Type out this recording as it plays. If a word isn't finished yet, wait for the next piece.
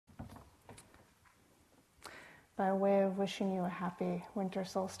by way of wishing you a happy winter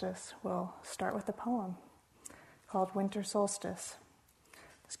solstice, we'll start with a poem called Winter Solstice.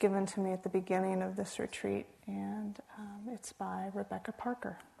 It was given to me at the beginning of this retreat, and it's by Rebecca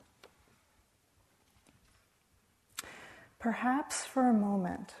Parker. Perhaps for a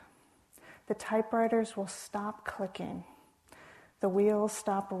moment, the typewriters will stop clicking, the wheels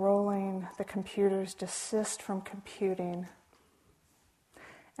stop rolling, the computers desist from computing,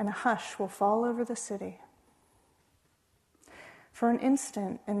 and a hush will fall over the city. For an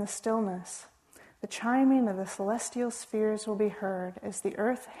instant, in the stillness, the chiming of the celestial spheres will be heard as the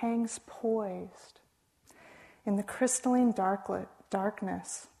earth hangs poised in the crystalline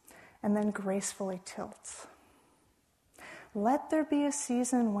darkness and then gracefully tilts. Let there be a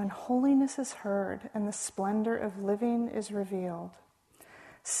season when holiness is heard and the splendor of living is revealed,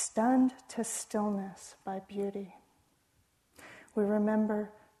 stunned to stillness by beauty. We remember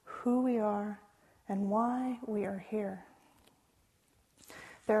who we are and why we are here.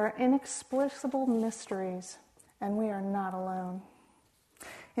 There are inexplicable mysteries, and we are not alone.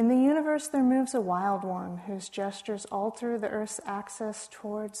 In the universe there moves a wild one whose gestures alter the earth's axis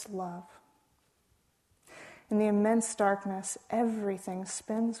towards love. In the immense darkness, everything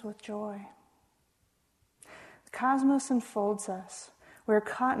spins with joy. The cosmos enfolds us. We are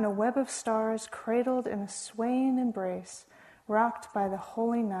caught in a web of stars, cradled in a swaying embrace, rocked by the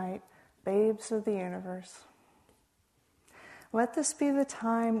holy night, babes of the universe. Let this be the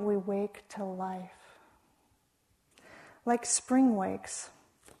time we wake to life. Like spring wakes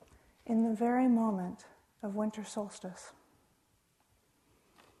in the very moment of winter solstice.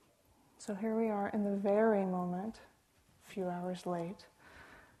 So here we are in the very moment, a few hours late,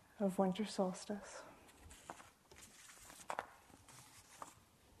 of winter solstice.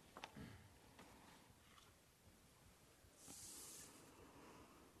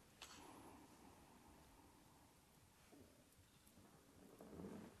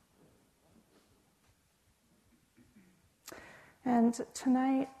 And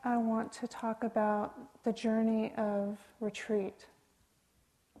tonight I want to talk about the journey of retreat.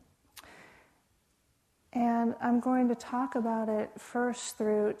 And I'm going to talk about it first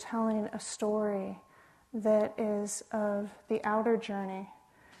through telling a story that is of the outer journey,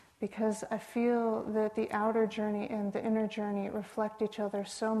 because I feel that the outer journey and the inner journey reflect each other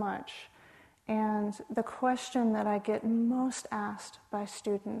so much. And the question that I get most asked by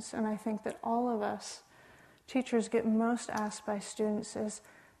students, and I think that all of us teachers get most asked by students, is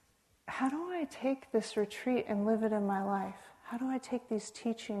how do I take this retreat and live it in my life? How do I take these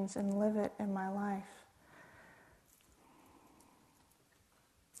teachings and live it in my life?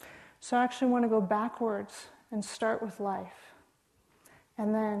 So I actually want to go backwards and start with life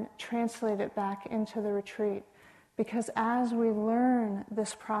and then translate it back into the retreat. Because as we learn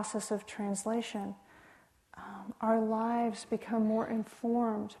this process of translation, our lives become more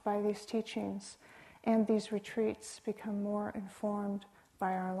informed by these teachings, and these retreats become more informed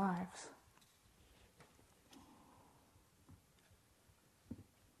by our lives.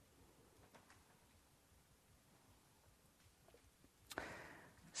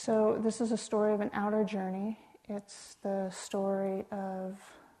 So this is a story of an outer journey. It's the story of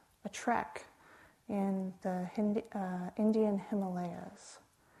a trek in the Indian Himalayas.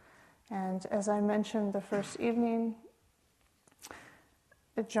 And as I mentioned the first evening,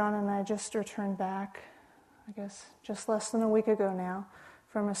 John and I just returned back, I guess just less than a week ago now,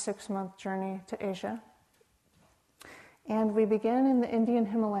 from a 6-month journey to Asia. And we began in the Indian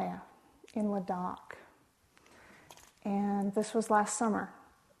Himalaya, in Ladakh. And this was last summer.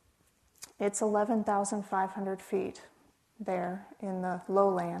 It's 11,500 feet there in the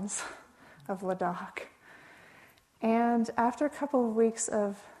lowlands of Ladakh. And after a couple of weeks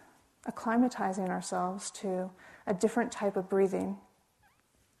of acclimatizing ourselves to a different type of breathing,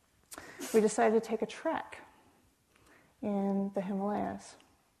 we decided to take a trek in the Himalayas.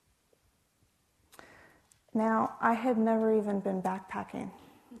 Now, I had never even been backpacking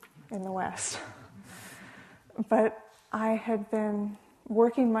in the West, but I had been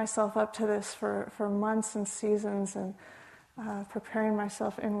working myself up to this for months and seasons, and preparing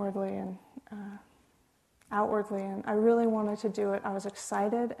myself inwardly and outwardly, and I really wanted to do it. I was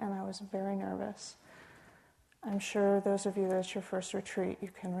excited and I was very nervous. I'm sure those of you that it's your first retreat, you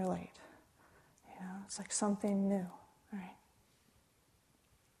can relate. You know, it's like something new, right?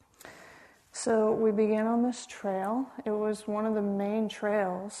 So we began on this trail. It was one of the main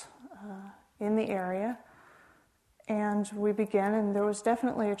trails in the area. And we began, and there was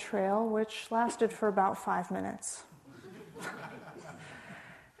definitely a trail which lasted for about 5 minutes.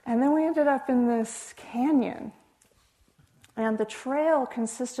 And then we ended up in this canyon. And the trail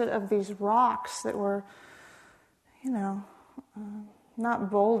consisted of these rocks that were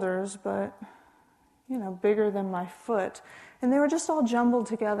not boulders, but, bigger than my foot. And they were just all jumbled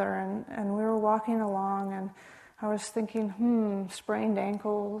together, and we were walking along, and I was thinking, sprained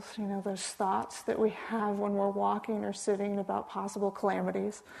ankles, those thoughts that we have when we're walking or sitting about possible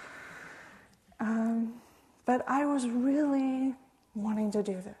calamities. But I was really wanting to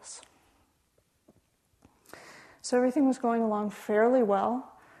do this. So everything was going along fairly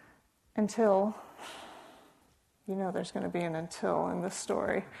well until, there's going to be an until in this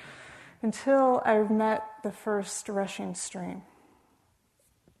story, until I met the first rushing stream.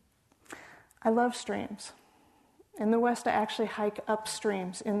 I love streams. In the West, I actually hike up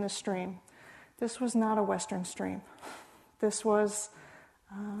streams in the stream. This was not a Western stream. This was,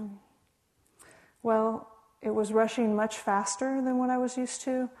 it was rushing much faster than what I was used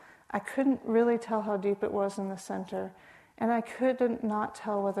to. I couldn't really tell how deep it was in the center, and I couldn't not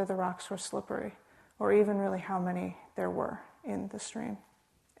tell whether the rocks were slippery, or even really how many there were in the stream.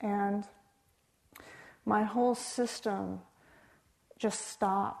 And my whole system just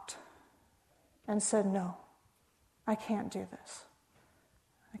stopped and said, no, I can't do this.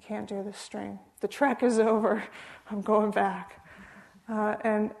 I can't do this stream. The trek is over. I'm going back.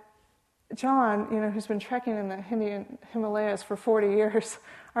 And John, who's been trekking in the Himalayas for 40 years,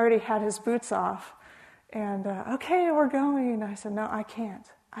 already had his boots off. And, okay, we're going. And I said, no, I can't.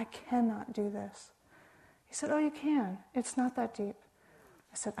 I cannot do this. He said, oh, you can. It's not that deep.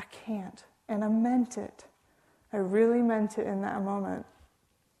 I said, I can't. And I meant it. I really meant it in that moment.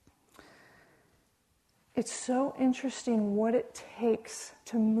 It's so interesting what it takes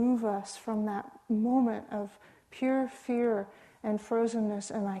to move us from that moment of pure fear and frozenness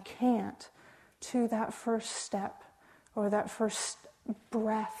and I can't, to that first step or that first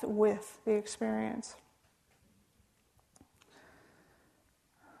breath with the experience.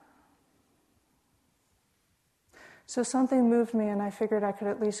 So something moved me, and I figured I could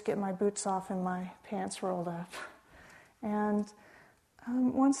at least get my boots off and my pants rolled up. And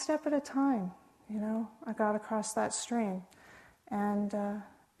one step at a time, I got across that stream. And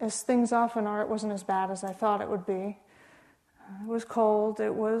as things often are, it wasn't as bad as I thought it would be. It was cold,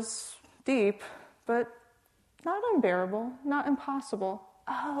 it was deep, but not unbearable, not impossible.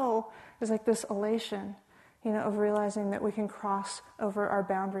 Oh, it was like this elation, of realizing that we can cross over our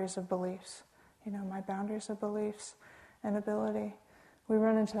boundaries of beliefs. My boundaries of beliefs and ability. We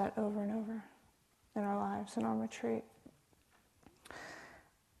run into that over and over in our lives and on retreat.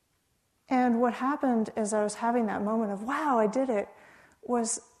 And what happened as I was having that moment of, wow, I did it,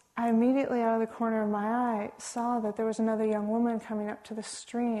 was I immediately out of the corner of my eye saw that there was another young woman coming up to the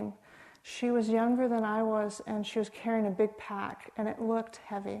stream. She was younger than I was, and she was carrying a big pack, and it looked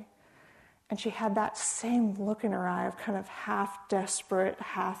heavy. And she had that same look in her eye of kind of half desperate,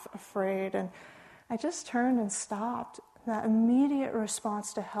 half afraid. And I just turned and stopped. That immediate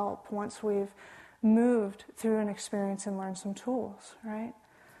response to help once we've moved through an experience and learned some tools, right?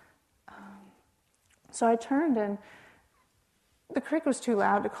 So I turned, and the creek was too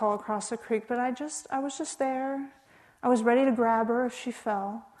loud to call across the creek, but I was just there. I was ready to grab her if she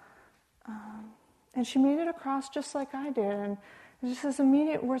fell. And she made it across just like I did. And just this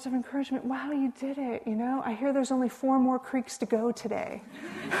immediate words of encouragement, wow, you did it, I hear there's only 4 more creeks to go today.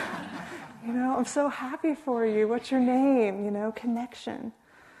 I'm so happy for you. What's your name? Connection.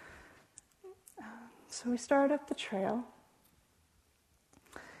 So we started up the trail.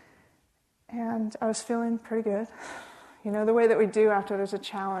 And I was feeling pretty good. The way that we do after there's a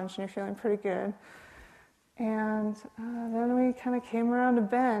challenge and you're feeling pretty good. And then we kind of came around a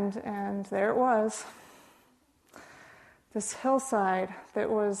bend, and there it was. This hillside that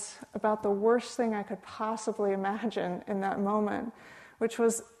was about the worst thing I could possibly imagine in that moment, which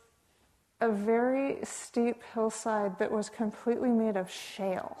was a very steep hillside that was completely made of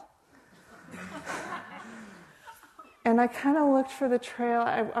shale. And I kind of looked for the trail.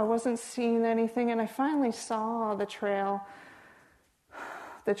 I wasn't seeing anything, and I finally saw the trail.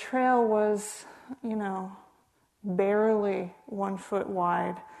 The trail was, barely 1 foot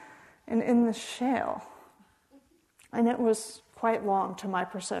wide, and in the shale. And it was quite long to my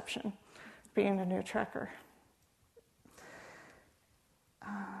perception, being a new trekker.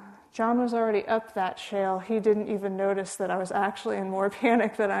 John was already up that shale. He didn't even notice that I was actually in more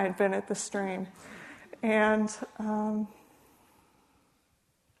panic than I had been at the stream. And,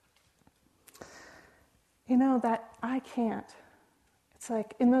 that I can't. It's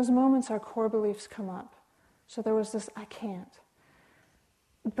like in those moments our core beliefs come up. So there was this, I can't.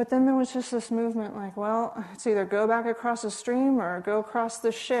 But then there was just this movement like, well, it's either go back across the stream or go across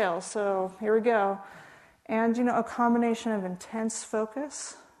the shale. So here we go. And, a combination of intense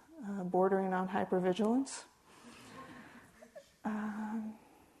focus, bordering on hypervigilance, and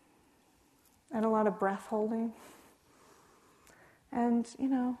a lot of breath holding. And,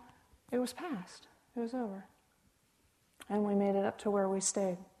 it was past. It was over. And we made it up to where we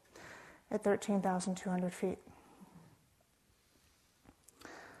stayed, at 13,200 feet.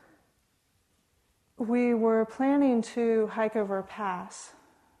 We were planning to hike over a pass.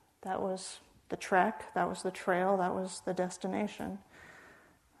 That was the trek, that was the trail, that was the destination.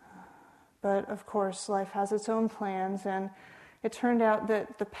 But of course, life has its own plans, and it turned out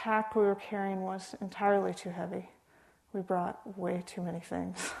that the pack we were carrying was entirely too heavy. We brought way too many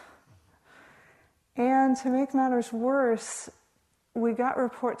things. And to make matters worse, we got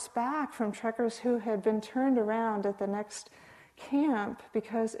reports back from trekkers who had been turned around at the next camp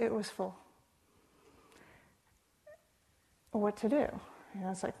because it was full. What to do?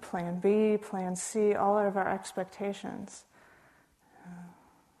 It's like plan B, plan C, all out of our expectations.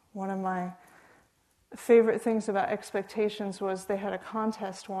 One of my favorite things about expectations was they had a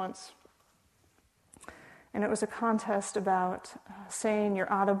contest once. And it was a contest about saying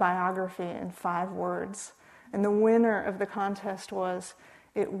your autobiography in 5 words. And the winner of the contest was,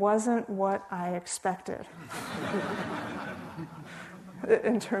 "It wasn't what I expected,"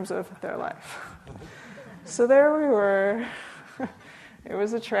 in terms of their life. So there we were. It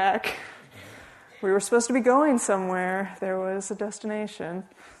was a trek. We were supposed to be going somewhere. There was a destination.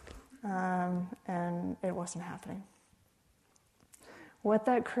 And it wasn't happening. What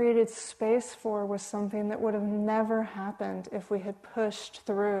that created space for was something that would have never happened if we had pushed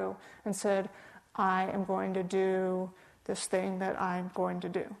through and said, I am going to do this thing that I'm going to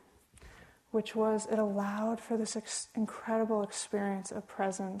do. Which was, it allowed for this incredible experience of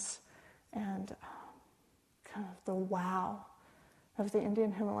presence and kind of the wow of the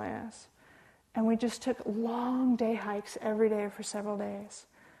Indian Himalayas. And we just took long day hikes every day for several days.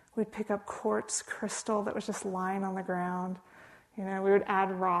 We'd pick up quartz crystal that was just lying on the ground. We would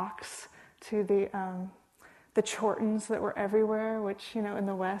add rocks to the chortens that were everywhere, which, in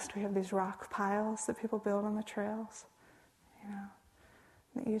the West we have these rock piles that people build on the trails.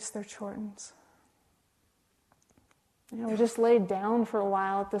 They use their chortens. We just laid down for a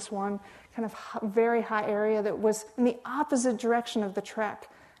while at this one kind of very high area that was in the opposite direction of the trek,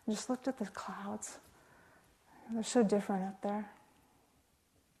 and just looked at the clouds. They're so different up there.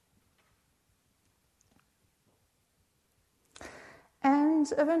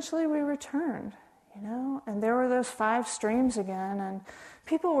 And eventually we returned, and there were those 5 streams again, and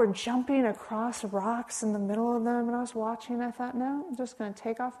people were jumping across rocks in the middle of them, and I was watching. I thought, no, I'm just going to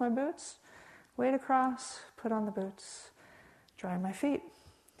take off my boots, wade across, put on the boots, dry my feet,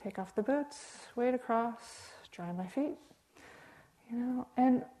 take off the boots, wade across, dry my feet,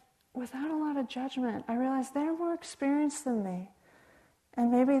 and without a lot of judgment, I realized they're more experienced than me. And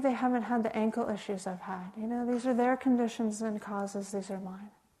maybe they haven't had the ankle issues I've had. These are their conditions and causes, these are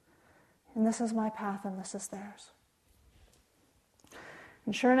mine. And this is my path and this is theirs.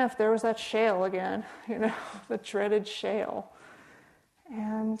 And sure enough, there was that shale again, the dreaded shale.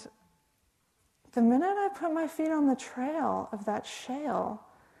 And the minute I put my feet on the trail of that shale,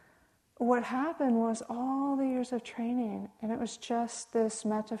 what happened was all the years of training, and it was just this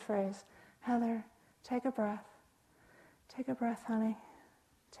metta phrase, Heather, take a breath. Take a breath, honey.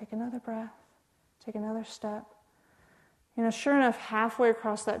 Take another breath. Take another step. Sure enough, halfway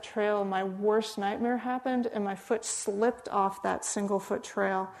across that trail, my worst nightmare happened, and my foot slipped off that single-foot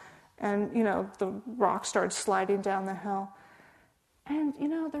trail, and, the rock started sliding down the hill. And,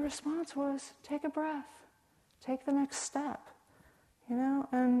 the response was, take a breath. Take the next step.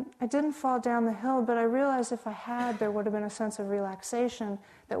 And I didn't fall down the hill, but I realized if I had, there would have been a sense of relaxation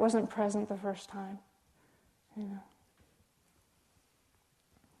that wasn't present the first time.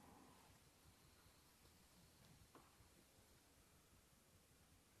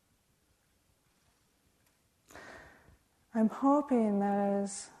 I'm hoping that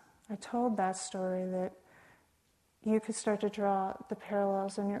as I told that story that you could start to draw the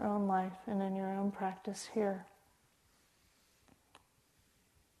parallels in your own life and in your own practice here.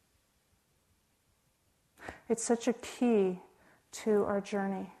 It's such a key to our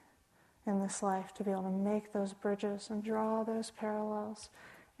journey in this life to be able to make those bridges and draw those parallels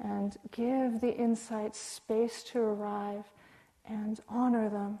and give the insights space to arrive and honor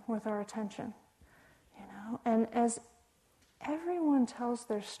them with our attention. And as everyone tells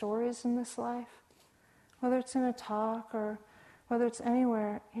their stories in this life, whether it's in a talk or whether it's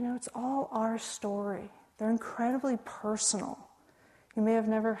anywhere, it's all our story. They're incredibly personal. You may have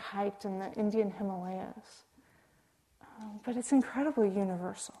never hiked in the Indian Himalayas, but it's incredibly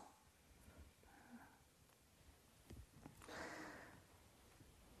universal.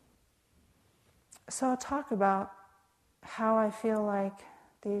 So I'll talk about how I feel like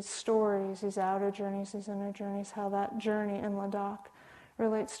these stories, these outer journeys, these inner journeys, how that journey in Ladakh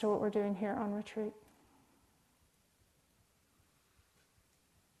relates to what we're doing here on retreat.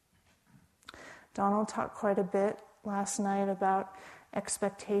 Donald talked quite a bit last night about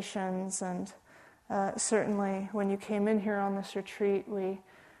expectations, and certainly when you came in here on this retreat, we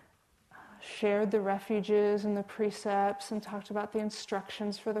shared the refuges and the precepts and talked about the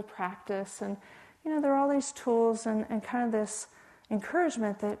instructions for the practice. And, there are all these tools and kind of this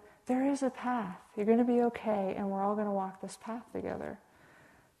encouragement that there is a path. You're going to be okay, and we're all going to walk this path together.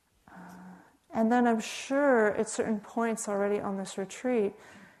 And then I'm sure at certain points already on this retreat,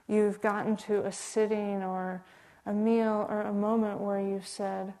 you've gotten to a sitting or a meal or a moment where you've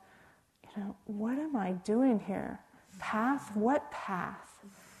said, what am I doing here? Path? What path?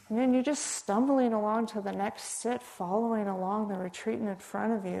 And then you're just stumbling along to the next sit, following along the retreatant in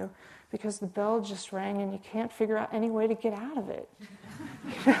front of you because the bell just rang and you can't figure out any way to get out of it.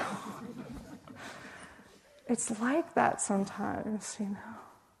 It's like that sometimes,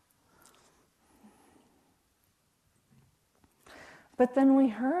 But then we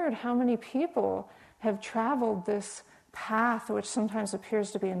heard how many people have traveled this path, which sometimes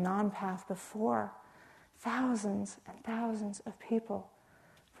appears to be a non-path before. Thousands and thousands of people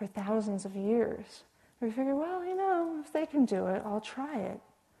for thousands of years. We figure, well, if they can do it, I'll try it.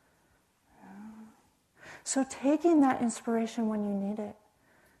 So taking that inspiration when you need it,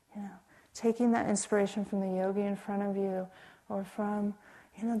 taking that inspiration from the yogi in front of you, or from,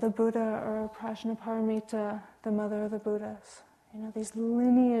 the Buddha or Prajnaparamita, the mother of the Buddhas, these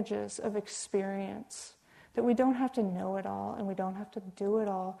lineages of experience, that we don't have to know it all, and we don't have to do it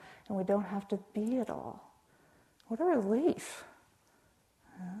all, and we don't have to be it all. What a relief.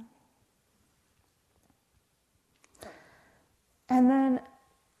 And then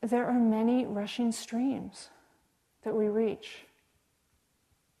there are many rushing streams that we reach.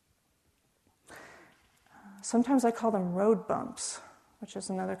 Sometimes I call them road bumps, which is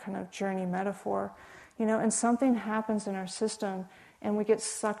another kind of journey metaphor. And something happens in our system, and we get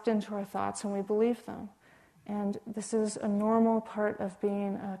sucked into our thoughts and we believe them. And this is a normal part of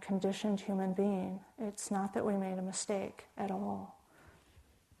being a conditioned human being. It's not that we made a mistake at all.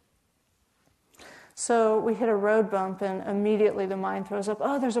 So we hit a road bump and immediately the mind throws up,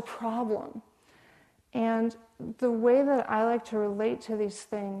 oh, there's a problem. And the way that I like to relate to these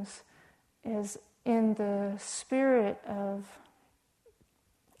things is in the spirit of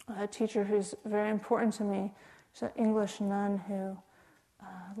a teacher who's very important to me. She's an English nun who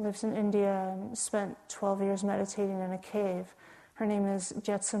lives in India and spent 12 years meditating in a cave. Her name is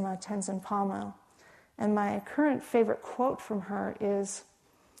Jetsuma Tenzin Palmo. And my current favorite quote from her is,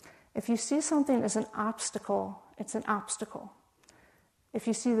 if you see something as an obstacle, it's an obstacle. If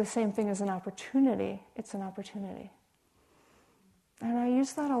you see the same thing as an opportunity, it's an opportunity. And I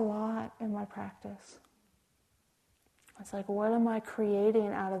use that a lot in my practice. It's like, what am I creating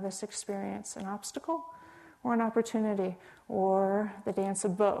out of this experience? An obstacle or an opportunity? Or the dance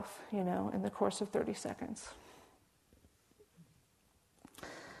of both, in the course of 30 seconds.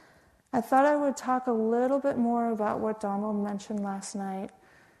 I thought I would talk a little bit more about what Donald mentioned last night.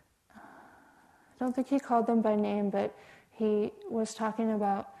 I don't think he called them by name, but he was talking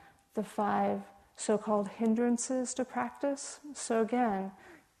about the 5 so-called hindrances to practice. So again,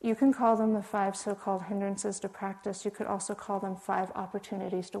 you can call them the 5 so-called hindrances to practice. You could also call them 5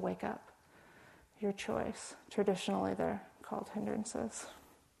 opportunities to wake up. Your choice. Traditionally, they're called hindrances.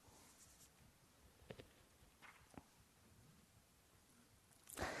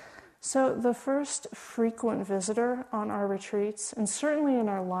 So the first frequent visitor on our retreats, and certainly in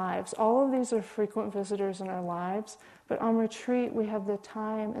our lives, all of these are frequent visitors in our lives, but on retreat we have the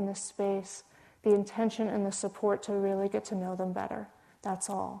time and the space, the intention and the support to really get to know them better. That's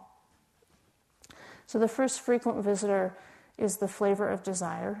all. So the first frequent visitor is the flavor of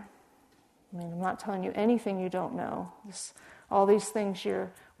desire. I'm not telling you anything you don't know. All these things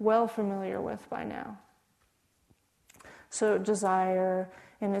you're well familiar with by now. So desire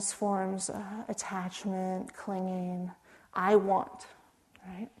in its forms, attachment, clinging, I want,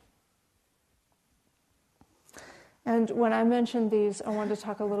 right? And when I mentioned these, I wanted to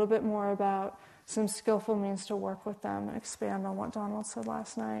talk a little bit more about some skillful means to work with them and expand on what Donald said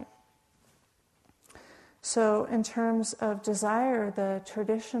last night. So in terms of desire, the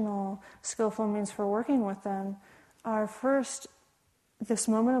traditional skillful means for working with them are first this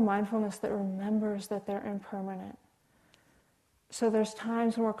moment of mindfulness that remembers that they're impermanent. So there's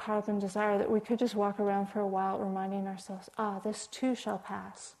times when we're caught up in desire that we could just walk around for a while reminding ourselves, this too shall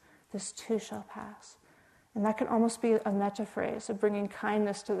pass, this too shall pass. And that could almost be a metta phrase of bringing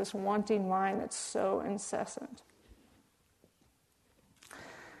kindness to this wanting mind that's so incessant.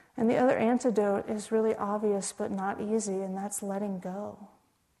 And the other antidote is really obvious but not easy, and that's letting go.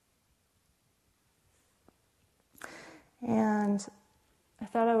 And I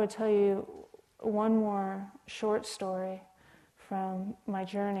thought I would tell you one more short story from my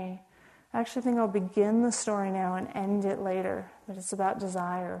journey. I actually think I'll begin the story now and end it later, but it's about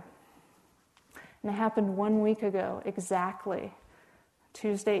desire. And it happened 1 week ago, exactly,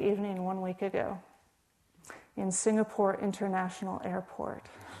 Tuesday evening 1 week ago, in Singapore International Airport.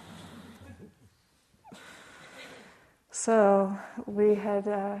 So we had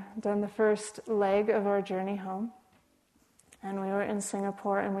done the first leg of our journey home, and we were in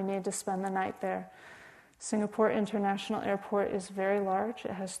Singapore, and we needed to spend the night there. Singapore International Airport is very large.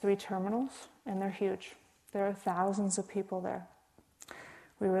 It has 3 terminals, and they're huge. There are thousands of people there.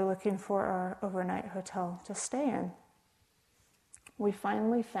 We were looking for our overnight hotel to stay in. We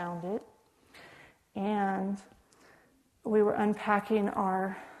finally found it, and we were unpacking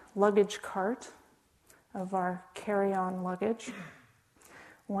our luggage cart of our carry-on luggage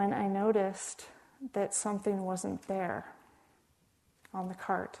when I noticed that something wasn't there on the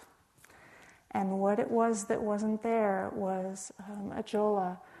cart. And what it was that wasn't there was a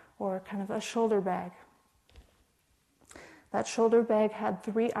jola, or kind of a shoulder bag. That shoulder bag had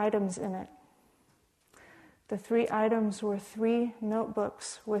 3 items in it. The 3 items were 3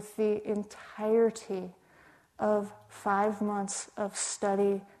 notebooks with the entirety of 5 months of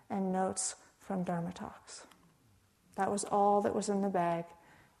study and notes from Dharma talks. That was all that was in the bag,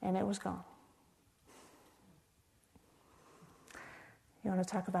 and it was gone. You want to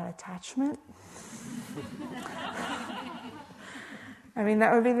talk about attachment? I mean,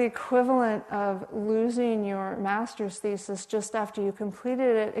 that would be the equivalent of losing your master's thesis just after you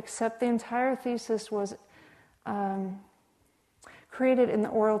completed it, except the entire thesis was created in the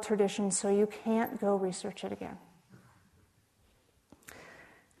oral tradition, so you can't go research it again.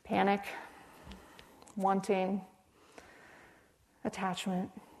 Panic, wanting, attachment,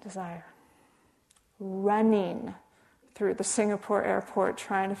 desire. Running through the Singapore airport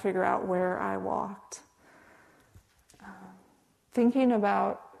trying to figure out where I walked. Thinking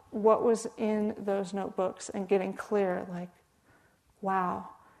about what was in those notebooks and getting clear, like, wow,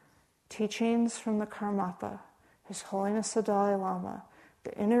 teachings from the Karmapa, His Holiness the Dalai Lama,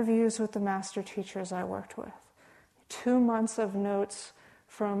 the interviews with the master teachers I worked with, 2 months of notes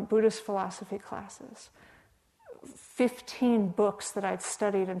from Buddhist philosophy classes, 15 books that I'd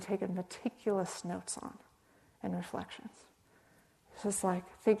studied and taken meticulous notes on and reflections. It's just like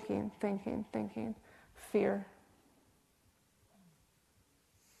thinking, fear.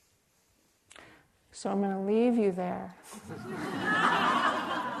 So I'm going to leave you there.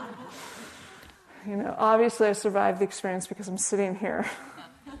 Obviously I survived the experience because I'm sitting here.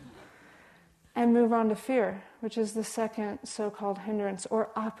 And move on to fear, which is the second so-called hindrance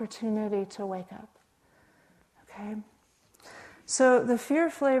or opportunity to wake up. Okay? So the fear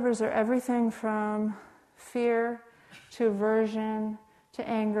flavors are everything from fear to aversion to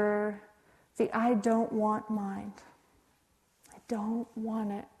anger, the I don't want mind. I don't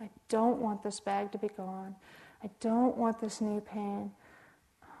want it. I don't want this bag to be gone. I don't want this knee pain.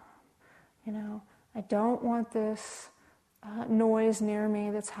 I don't want this noise near me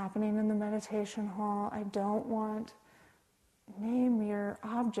that's happening in the meditation hall. I don't want, name your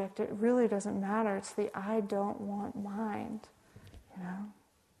object. It really doesn't matter. It's the I don't want mind,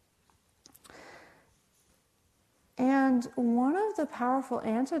 And one of the powerful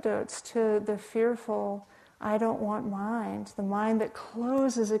antidotes to the fearful I don't want mind, the mind that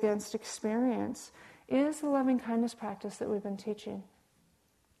closes against experience, is the loving kindness practice that we've been teaching.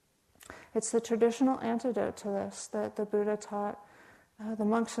 It's the traditional antidote to this that the Buddha taught the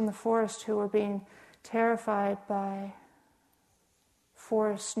monks in the forest who were being terrified by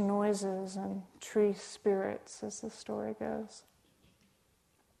forest noises and tree spirits, as the story goes.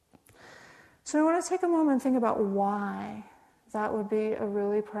 So I want to take a moment and think about why that would be a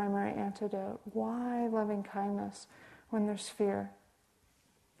really primary antidote. Why loving kindness when there's fear?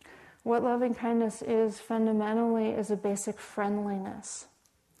 What loving kindness is fundamentally is a basic friendliness.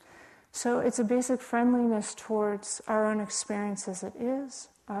 So it's a basic friendliness towards our own experience as it is,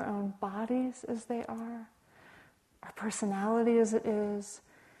 our own bodies as they are, our personality as it is,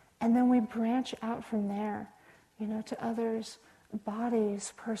 and then we branch out from there, to others'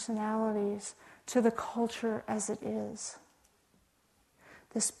 bodies, personalities, to the culture as it is.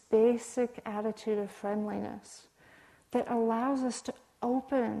 This basic attitude of friendliness that allows us to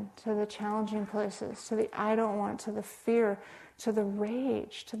open to the challenging places, to the I don't want, to the fear, to the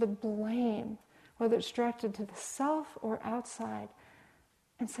rage, to the blame, whether it's directed to the self or outside,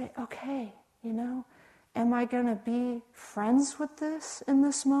 and say, okay, Am I going to be friends with this in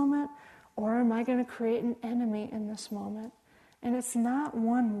this moment, or am I going to create an enemy in this moment? And it's not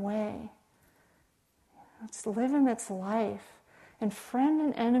one way. It's living its life. And friend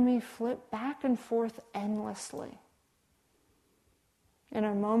and enemy flip back and forth endlessly. In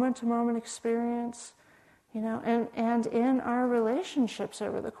our moment-to-moment experience, and in our relationships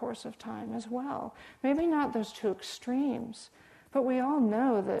over the course of time as well. Maybe not those two extremes, but we all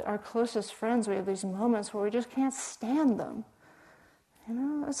know that our closest friends, we have these moments where we just can't stand them.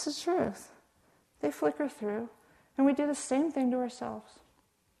 That's the truth. They flicker through, and we do the same thing to ourselves.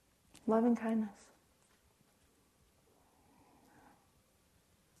 Loving kindness.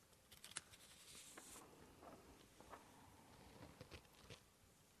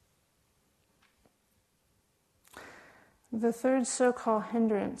 The third so-called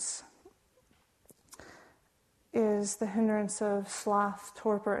hindrance is the hindrance of sloth,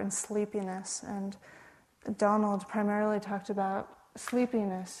 torpor, and sleepiness. And Donald primarily talked about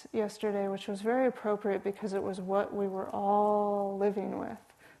sleepiness yesterday, which was very appropriate because it was what we were all living with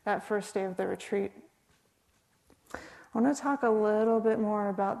that first day of the retreat. I want to talk a little bit more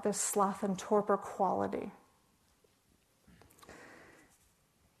about this sloth and torpor quality.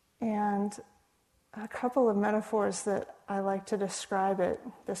 And a couple of metaphors that I like to describe it,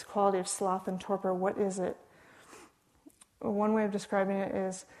 this quality of sloth and torpor. What is it? One way of describing it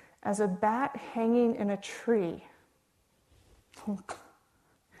is as a bat hanging in a tree.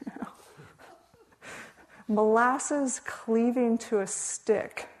 Molasses cleaving to a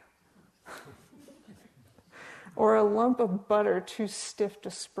stick. Or a lump of butter too stiff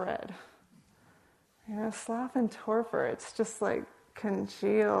to spread. Sloth and torpor, it's just like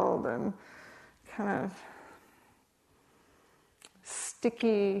congealed and kind of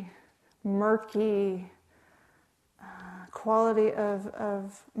sticky, murky quality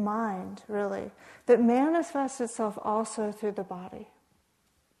of mind, really, that manifests itself also through the body.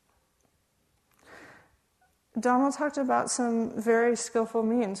 Donald talked about some very skillful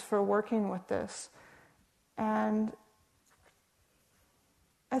means for working with this. And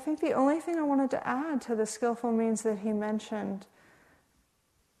I think the only thing I wanted to add to the skillful means that he mentioned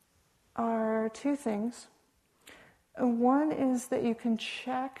are two things. One is that you can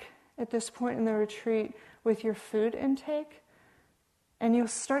check at this point in the retreat with your food intake, and you'll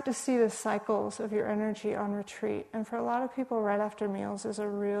start to see the cycles of your energy on retreat. And for a lot of people, right after meals is a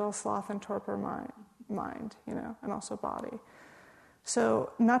real sloth and torpor mind, and also body.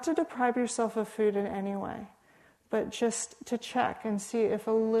 So not to deprive yourself of food in any way, but just to check and see if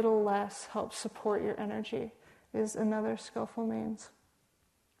a little less helps support your energy is another skillful means.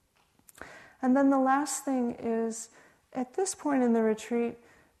 And then the last thing is, at this point in the retreat,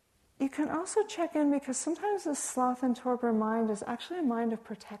 you can also check in because sometimes the sloth and torpor mind is actually a mind of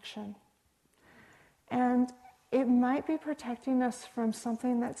protection. And it might be protecting us from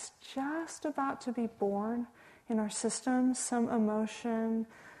something that's just about to be born in our system, some emotion,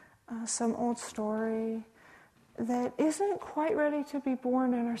 some old story that isn't quite ready to be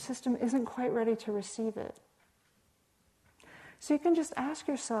born, and our system isn't quite ready to receive it. So you can just ask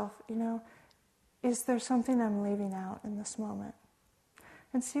yourself, is there something I'm leaving out in this moment?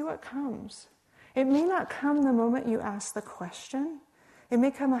 And see what comes. It may not come the moment you ask the question. It may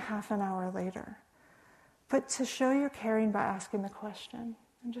come a half an hour later. But to show you're caring by asking the question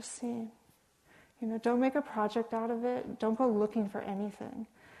and just seeing. Don't make a project out of it. Don't go looking for anything.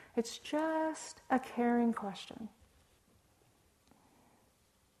 It's just a caring question.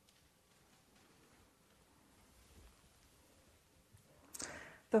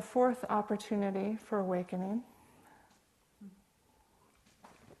 The fourth opportunity for awakening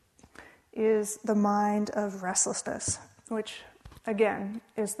is the mind of restlessness, which again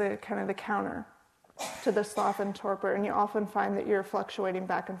is the kind of the counter to the sloth and torpor, and you often find that you're fluctuating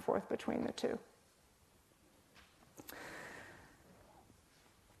back and forth between the two.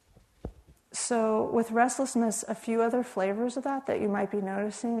 So with restlessness, a few other flavors of that you might be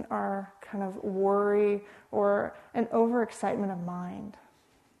noticing are kind of worry or an overexcitement of mind.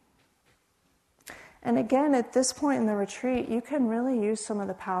 And again, at this point in the retreat, you can really use some of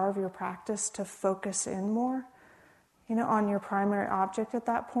the power of your practice to focus in more, on your primary object at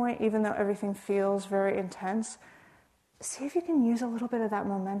that point, even though everything feels very intense. See if you can use a little bit of that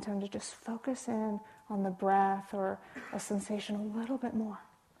momentum to just focus in on the breath or a sensation a little bit more.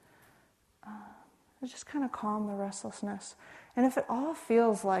 Just kind of calm the restlessness. And if it all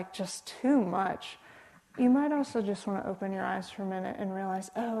feels like just too much, you might also just want to open your eyes for a minute and realize,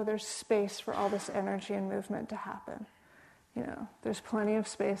 there's space for all this energy and movement to happen. There's plenty of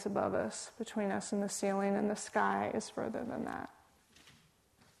space above us, between us and the ceiling, and the sky is further than that.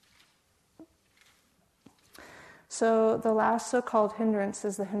 So the last so-called hindrance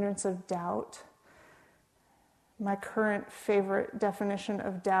is the hindrance of doubt. My current favorite definition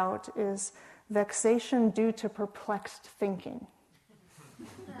of doubt is vexation due to perplexed thinking.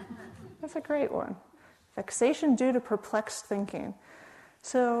 That's a great one. Vexation due to perplexed thinking.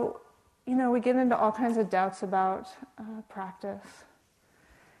 So, we get into all kinds of doubts about practice.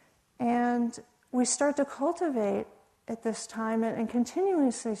 And we start to cultivate at this time, and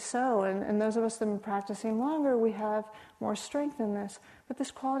continuously so, and those of us that have been practicing longer, we have more strength in this, but this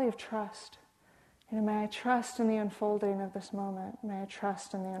quality of trust. May I trust in the unfolding of this moment? May I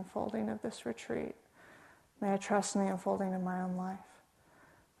trust in the unfolding of this retreat? May I trust in the unfolding of my own life?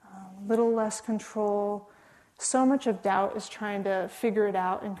 Little less control. So much of doubt is trying to figure it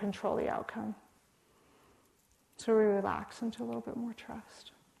out and control the outcome. So we relax into a little bit more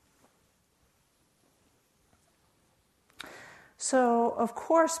trust. So, of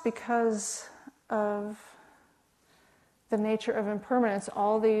course, because of the nature of impermanence,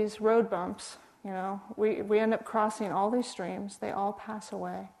 all these road bumps, we end up crossing all these streams. They all pass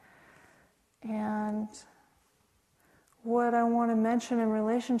away. And what I want to mention in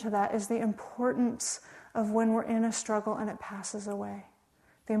relation to that is the importance of when we're in a struggle and it passes away.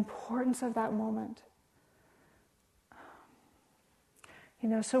 The importance of that moment.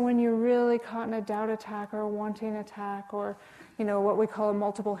 So when you're really caught in a doubt attack or a wanting attack or, what we call a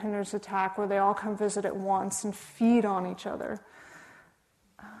multiple hindrance attack where they all come visit at once and feed on each other,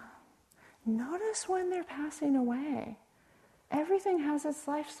 notice when they're passing away. Everything has its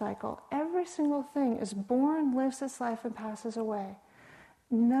life cycle. Every single thing is born, lives its life, and passes away.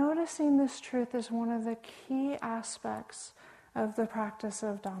 Noticing this truth is one of the key aspects of the practice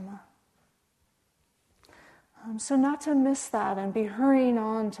of Dhamma. So not to miss that and be hurrying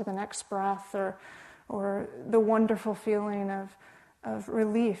on to the next breath or the wonderful feeling of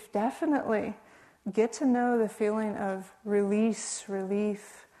relief. Definitely get to know the feeling of release,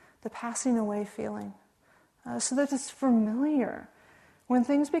 relief, the passing away feeling, so that it's familiar. When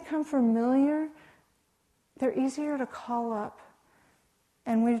things become familiar, they're easier to call up.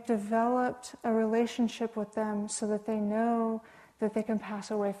 And we've developed a relationship with them so that they know that they can pass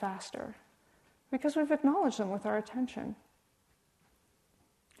away faster. Because we've acknowledged them with our attention.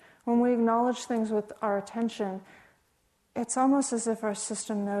 When we acknowledge things with our attention, it's almost as if our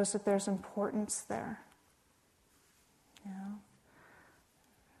system knows that there's importance there.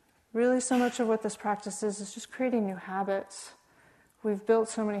 Really so much of what this practice is just creating new habits. We've built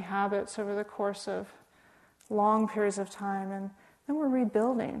so many habits over the course of long periods of time, and then we're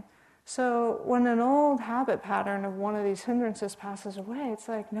rebuilding. So when an old habit pattern of one of these hindrances passes away, it's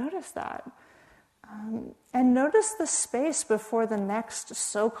like, notice that. And notice the space before the next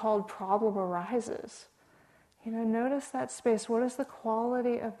so-called problem arises. Notice that space. What is the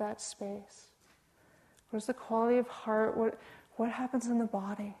quality of that space? What is the quality of heart? What happens in the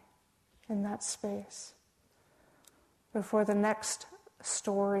body in that space before the next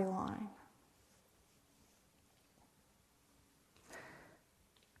storyline?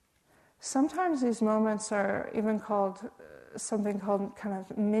 Sometimes these moments are even called something called kind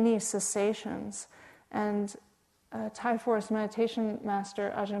of mini cessations. And Thai Forest meditation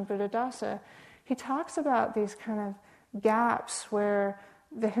master Ajahn Buddhadasa, he talks about these kind of gaps where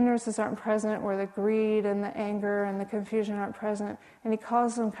the hindrances aren't present, where the greed and the anger and the confusion aren't present. And he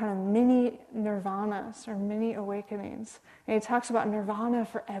calls them kind of mini nirvanas or mini awakenings. And he talks about nirvana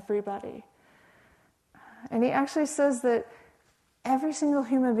for everybody. And he actually says that every single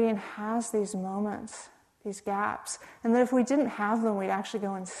human being has these moments, these gaps, and that if we didn't have them, we'd actually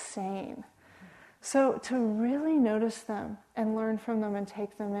go insane. So to really notice them and learn from them and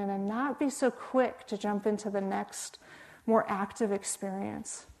take them in and not be so quick to jump into the next more active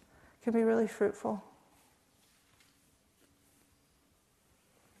experience can be really fruitful.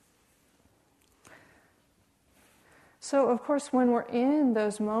 So, of course, when we're in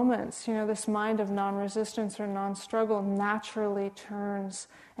those moments, this mind of non-resistance or non-struggle naturally turns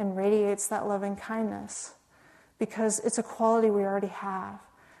and radiates that loving kindness because it's a quality we already have.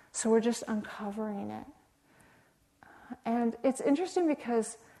 So we're just uncovering it. And it's interesting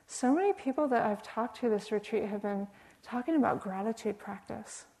because so many people that I've talked to this retreat have been talking about gratitude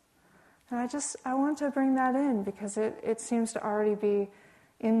practice. And I want to bring that in because it seems to already be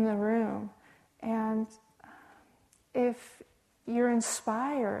in the room. And if you're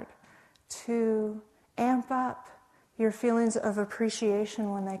inspired to amp up your feelings of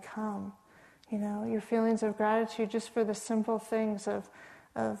appreciation when they come, your feelings of gratitude just for the simple things of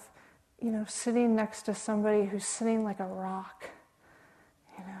sitting next to somebody who's sitting like a rock,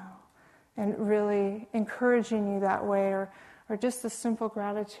 and really encouraging you that way, or just the simple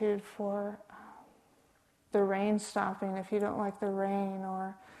gratitude for the rain stopping if you don't like the rain,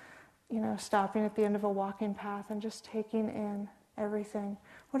 or stopping at the end of a walking path and just taking in everything,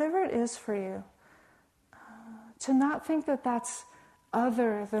 whatever it is for you. To not think that that's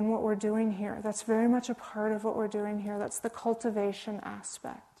other than what we're doing here. That's very much a part of what we're doing here. That's the cultivation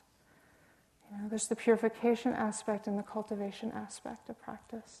aspect. There's the purification aspect and the cultivation aspect of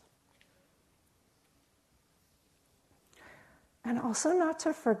practice. And also not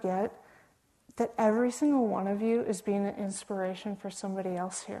to forget that every single one of you is being an inspiration for somebody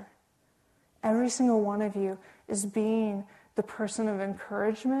else here. Every single one of you is being the person of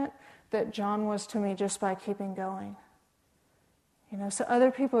encouragement that John was to me just by keeping going. So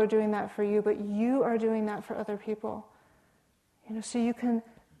other people are doing that for you, but you are doing that for other people. So you can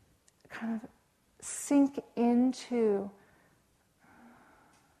kind of sink into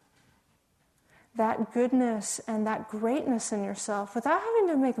that goodness and that greatness in yourself without having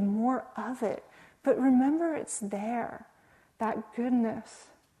to make more of it. But remember it's there. That goodness,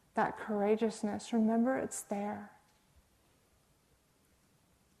 that courageousness, remember it's there.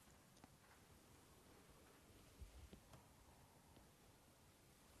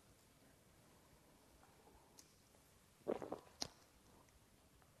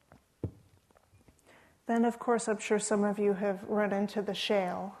 Then, of course, I'm sure some of you have run into the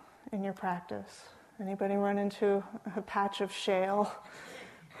shale in your practice. Anybody run into a patch of shale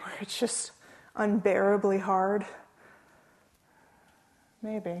where it's just unbearably hard?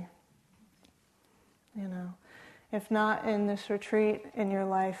 Maybe. If not in this retreat, in your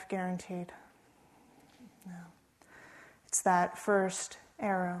life, guaranteed. No. It's that first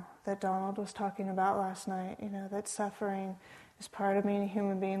arrow that Donald was talking about last night, that suffering is part of being a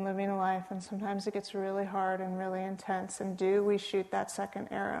human being living a life, and sometimes it gets really hard and really intense. And do we shoot that second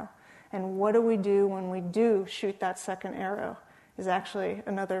arrow? And what do we do when we do shoot that second arrow is actually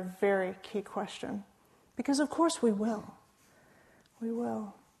another very key question. Because of course we will. We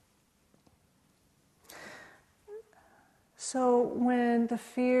will. So when the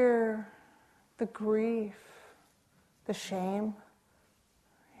fear, the grief, the shame,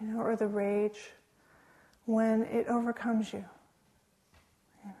 or the rage, when it overcomes you,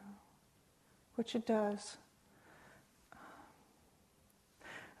 which it does,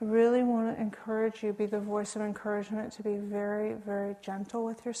 I really want to encourage you, be the voice of encouragement, to be very, very gentle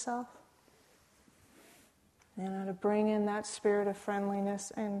with yourself. To bring in that spirit of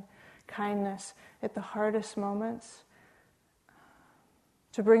friendliness and kindness at the hardest moments.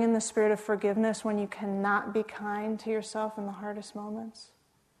 To bring in the spirit of forgiveness when you cannot be kind to yourself in the hardest moments.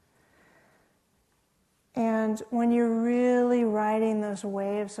 And when you're really riding those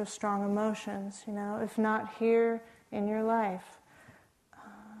waves of strong emotions, if not here in your life,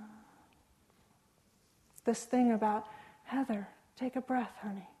 this thing about, Heather, take a breath,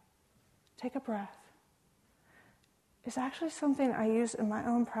 honey. Take a breath. Is actually something I use in my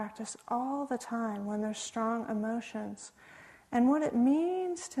own practice all the time when there's strong emotions. And what it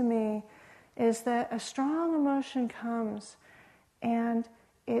means to me is that a strong emotion comes and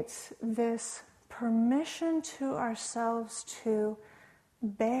it's this permission to ourselves to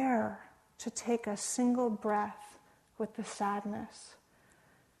bear, to take a single breath with the sadness.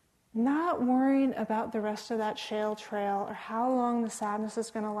 Not worrying about the rest of that shale trail or how long the sadness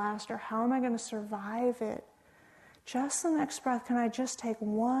is going to last or how am I going to survive it. Just the next breath, can I just take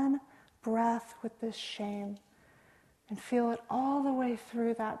one breath with this shame and feel it all the way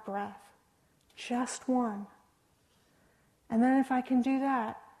through that breath? Just one. And then if I can do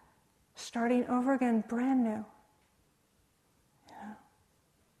that, starting over again, brand new.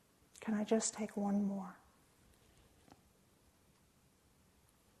 Can I just take one more?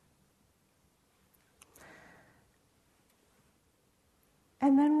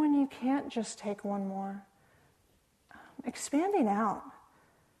 And then when you can't just take one more, expanding out.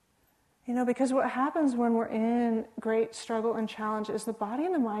 Because what happens when we're in great struggle and challenge is the body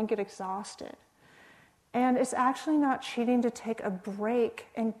and the mind get exhausted. And it's actually not cheating to take a break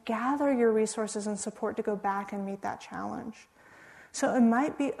and gather your resources and support to go back and meet that challenge. So it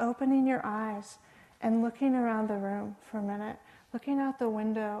might be opening your eyes and looking around the room for a minute, looking out the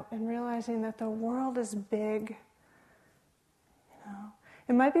window and realizing that the world is big.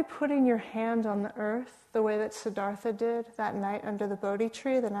 It might be putting your hand on the earth the way that Siddhartha did that night under the Bodhi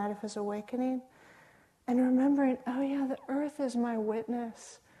tree, the night of his awakening, and remembering, oh yeah, the earth is my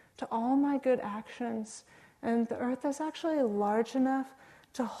witness to all my good actions, and the earth is actually large enough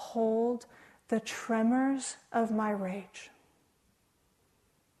to hold the tremors of my rage.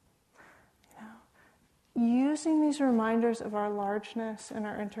 Using these reminders of our largeness and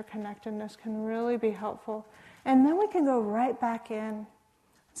our interconnectedness can really be helpful. And then we can go right back in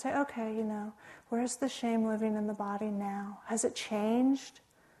Say, okay, where's the shame living in the body now? Has it changed?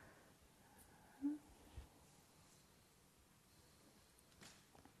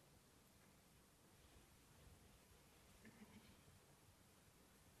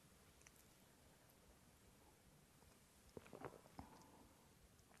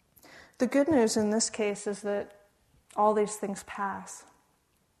 The good news in this case is that all these things pass.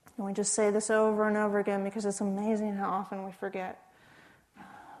 And we just say this over and over again because it's amazing how often we forget.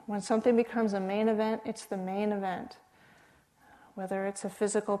 When something becomes a main event, it's the main event. Whether it's a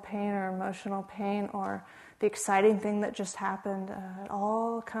physical pain or emotional pain or the exciting thing that just happened, it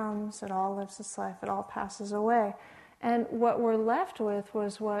all comes, it all lives its life, it all passes away. And what we're left with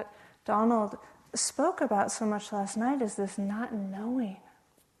was what Donald spoke about so much last night, is this not knowing.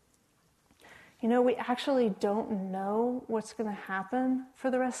 We actually don't know what's going to happen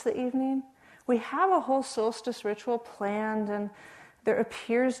for the rest of the evening. We have a whole solstice ritual planned, and there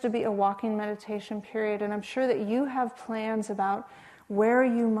appears to be a walking meditation period, and I'm sure that you have plans about where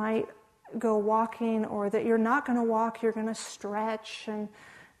you might go walking, or that you're not going to walk, you're going to stretch,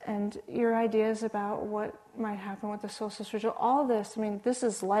 and your ideas about what might happen with the solstice ritual. All this, this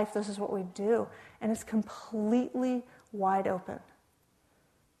is life, this is what we do, and it's completely wide open.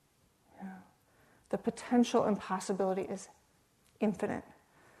 The potential and possibility is infinite,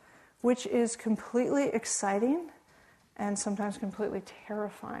 which is completely exciting and sometimes completely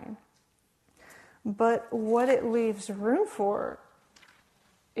terrifying. But what it leaves room for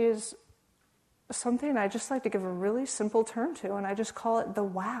is something I just like to give a really simple term to, and I just call it the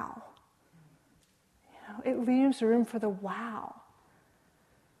wow. It leaves room for the wow.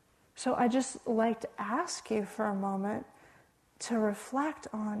 So I just like to ask you for a moment to reflect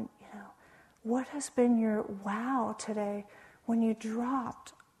on, what has been your wow today when you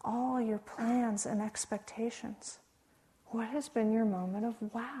dropped all your plans and expectations? What has been your moment of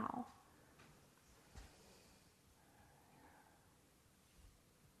wow?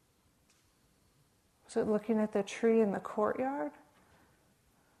 Was it looking at the tree in the courtyard?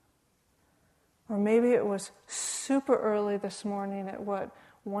 Or maybe it was super early this morning at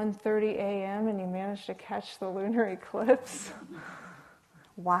 1:30 a.m. and you managed to catch the lunar eclipse?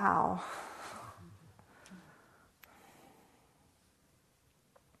 Wow.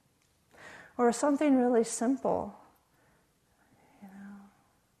 Or something really simple,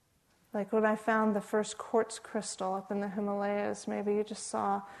 like when I found the first quartz crystal up in the Himalayas. Maybe you just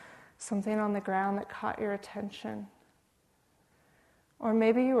saw something on the ground that caught your attention. Or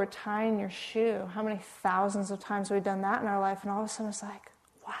maybe you were tying your shoe. How many thousands of times have we done that in our life? And all of a sudden it's like,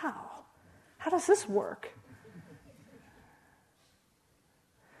 wow, how does this work?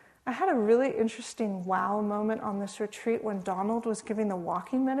 I had a really interesting wow moment on this retreat when Donald was giving the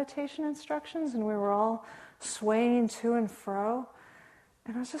walking meditation instructions, and we were all swaying to and fro.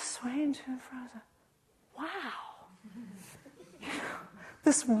 And I was just swaying to and fro. I was like, wow,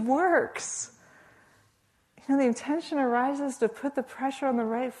 this works. The intention arises to put the pressure on the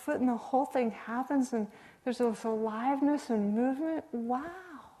right foot, and the whole thing happens, and there's this aliveness and movement. Wow.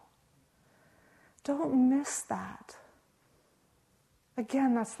 Don't miss that.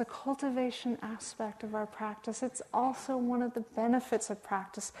 Again, that's the cultivation aspect of our practice. It's also one of the benefits of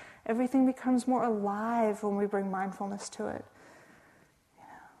practice. Everything becomes more alive when we bring mindfulness to it.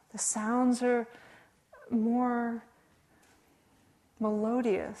 The sounds are more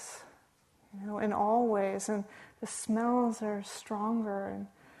melodious, in all ways, and the smells are stronger, and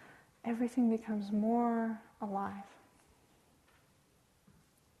everything becomes more alive.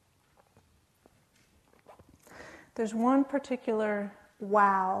 There's one particular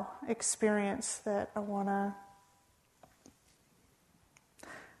wow experience that I want to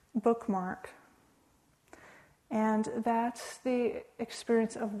bookmark, and that's the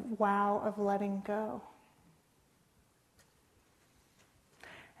experience of wow of letting go.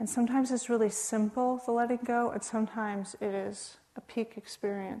 And sometimes it's really simple, the letting go, and sometimes it is a peak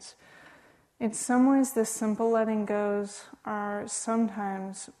experience. In some ways, the simple letting goes are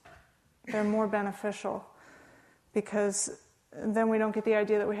sometimes, they're more beneficial, because then we don't get the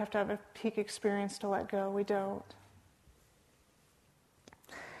idea that we have to have a peak experience to let go. We don't.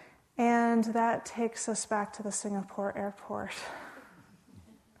 And that takes us back to the Singapore airport.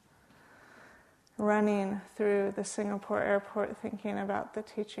 Running through the Singapore airport, thinking about the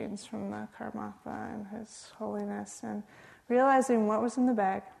teachings from the Karmapa and His Holiness, and realizing what was in the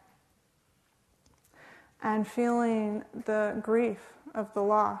bag, and feeling the grief of the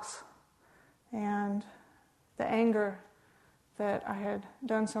loss and the anger that I had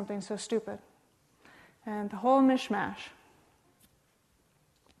done something so stupid, and the whole mishmash.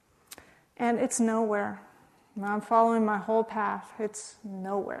 And it's nowhere. I'm following my whole path. It's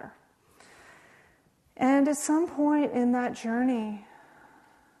nowhere. And at some point in that journey,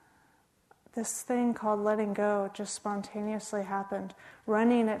 this thing called letting go just spontaneously happened,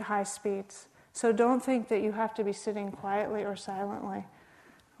 running at high speeds. So don't think that you have to be sitting quietly or silently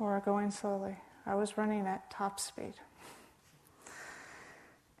or going slowly. I was running at top speed.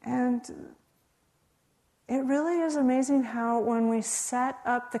 And it really is amazing how when we set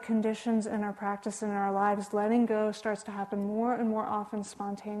up the conditions in our practice in our lives, letting go starts to happen more and more often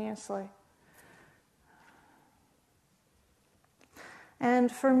spontaneously.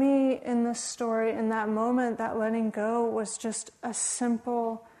 And for me, in this story, in that moment, that letting go was just a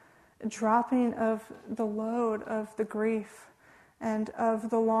simple dropping of the load of the grief and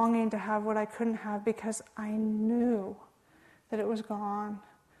of the longing to have what I couldn't have because I knew that it was gone.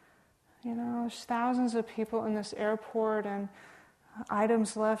 You know, there's thousands of people in this airport, and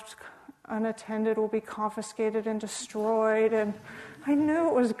items left unattended will be confiscated and destroyed, and I knew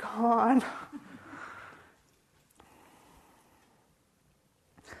it was gone.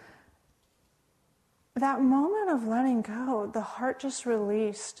 That moment of letting go, the heart just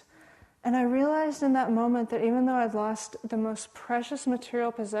released. And I realized in that moment that even though I'd lost the most precious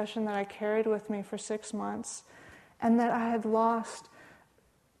material possession that I carried with me for 6 months, and that I had lost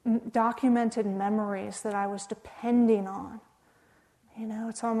documented memories that I was depending on, you know,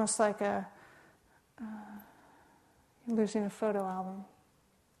 it's almost like losing a photo album.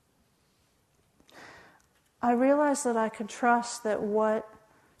 I realized that I could trust that what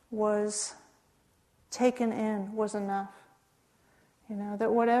was taken in was enough. You know,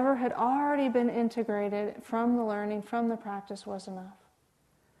 that whatever had already been integrated from the learning, from the practice was enough.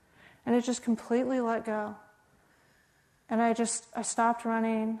 And it just completely let go. And I stopped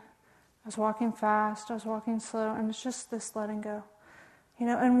running. I was walking fast, I was walking slow, and it's just this letting go. You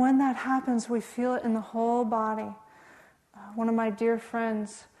know, and when that happens, we feel it in the whole body. One of my dear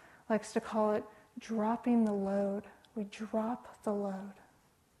friends likes to call it dropping the load. We drop the load.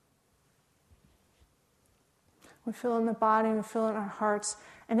 We feel it in the body, we feel it in our hearts,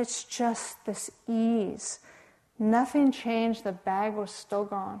 and it's just this ease. Nothing changed, the bag was still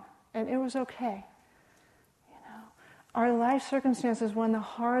gone, and it was okay. You know, our life circumstances, when the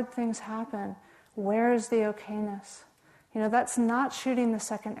hard things happen, where is the okayness? You know, that's not shooting the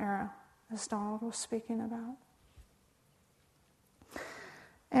second arrow, as Donald was speaking about.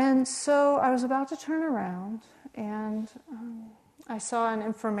 And so I was about to turn around, and I saw an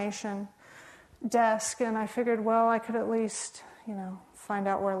information desk, and I figured, well, I could at least, you know, find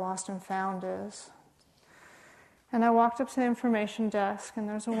out where Lost and Found is. And I walked up to the information desk, and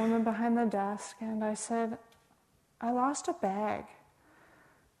there's a woman behind the desk, and I said, I lost a bag,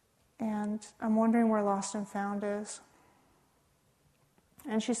 and I'm wondering where Lost and Found is.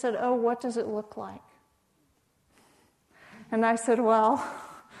 And she said, oh, what does it look like? And I said, well,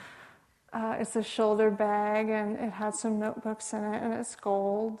 it's a shoulder bag, and it had some notebooks in it, and it's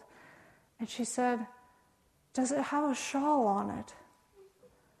gold. And she said, does it have a shawl on it?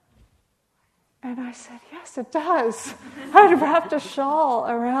 And I said, yes, it does. I'd wrapped a shawl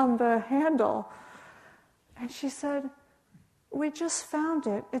around the handle. And she said, we just found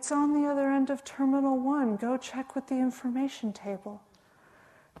it. It's on the other end of Terminal 1. Go check with the information table.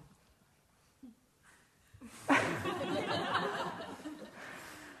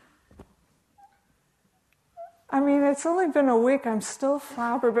 I mean, it's only been a week. I'm still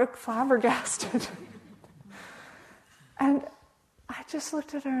flabbergasted. And I just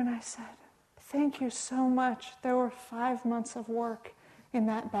looked at her and I said, thank you so much. There were 5 months of work in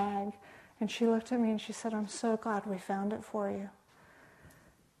that bag. And she looked at me and she said, I'm so glad we found it for you.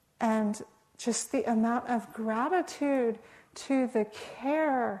 And just the amount of gratitude to the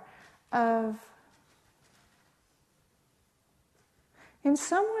care of, in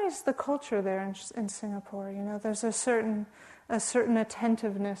some ways, the culture there in Singapore. You know, there's a certain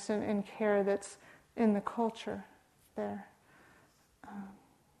attentiveness and care that's in the culture there.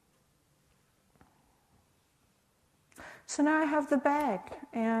 So now I have the bag,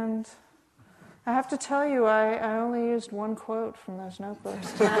 and I have to tell you, I only used one quote from those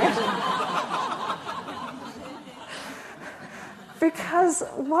notebooks tonight. Because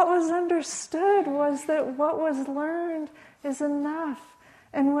what was understood was that what was learned is enough.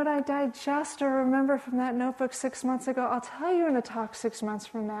 And what I digest or remember from that notebook 6 months ago, I'll tell you in a talk 6 months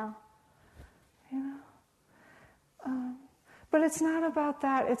from now. You know? But it's not about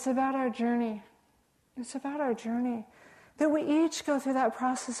that. It's about our journey. It's about our journey. That we each go through that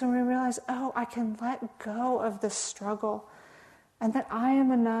process and we realize, oh, I can let go of this struggle. And that I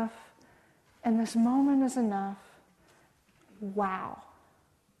am enough. And this moment is enough. Wow.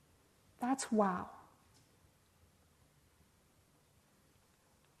 That's wow.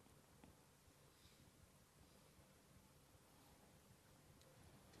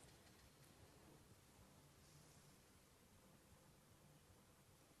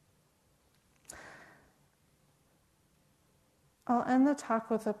 I'll end the talk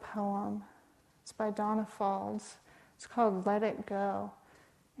with a poem. It's by Donna Falls. It's called Let It Go.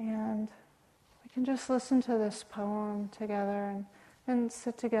 And we can just listen to this poem together and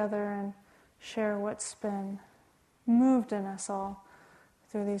sit together and share what's been moved in us all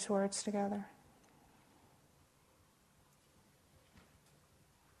through these words together.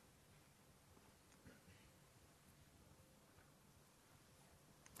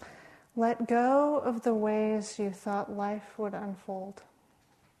 Let go of the ways you thought life would unfold.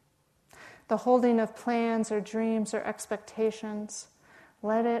 The holding of plans or dreams or expectations.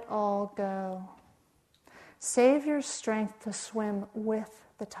 Let it all go. Save your strength to swim with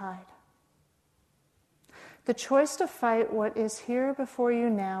the tide. The choice to fight what is here before you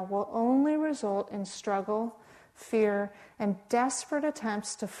now will only result in struggle, fear, and desperate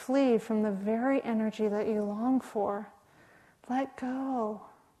attempts to flee from the very energy that you long for. Let go.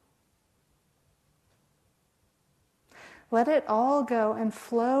 Let it all go and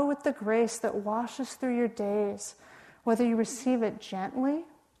flow with the grace that washes through your days, whether you receive it gently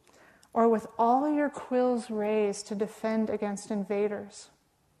or with all your quills raised to defend against invaders.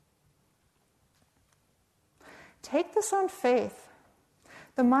 Take this on faith.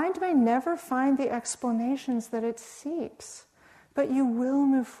 The mind may never find the explanations that it seeks, but you will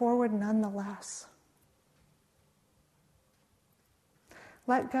move forward nonetheless.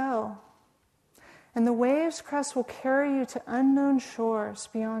 Let go. And the waves' crest will carry you to unknown shores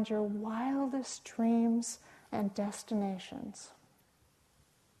beyond your wildest dreams and destinations.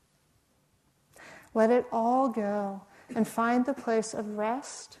 Let it all go and find the place of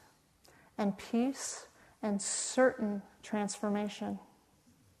rest and peace and certain transformation.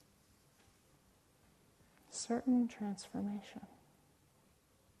 Certain transformation.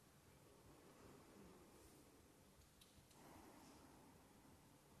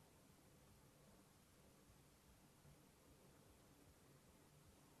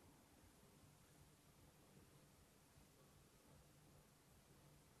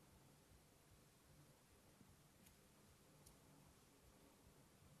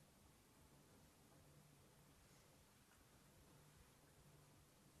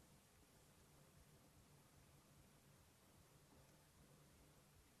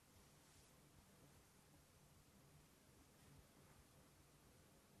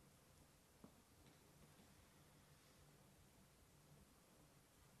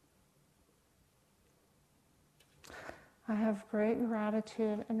 I have great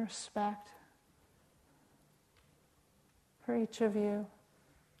gratitude and respect for each of you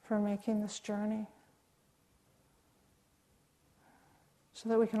for making this journey so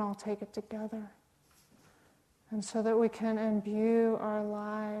that we can all take it together and so that we can imbue our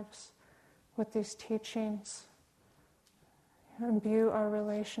lives with these teachings, imbue our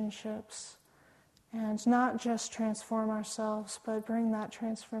relationships, and not just transform ourselves, but bring that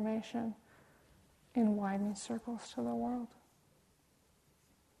transformation in widening circles to the world.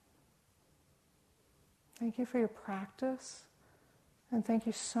 Thank you for your practice, and thank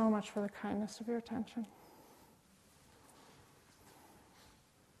you so much for the kindness of your attention.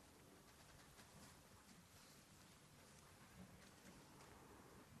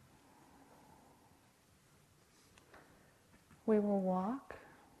 We will walk.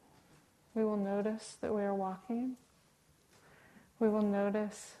 We will notice that we are walking. We will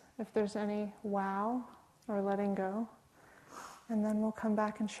notice if there's any wow or letting go. And then we'll come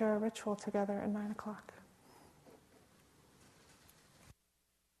back and share a ritual together at 9 o'clock.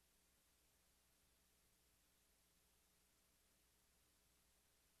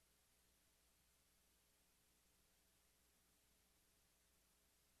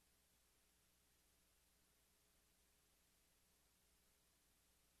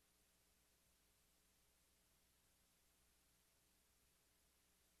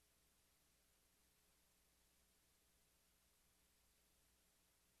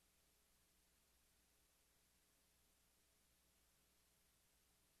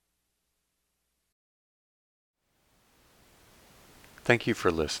 Thank you for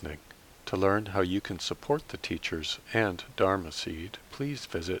listening. To learn how you can support the teachers and Dharma Seed, please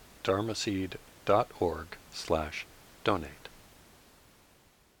visit dharmaseed.org/donate.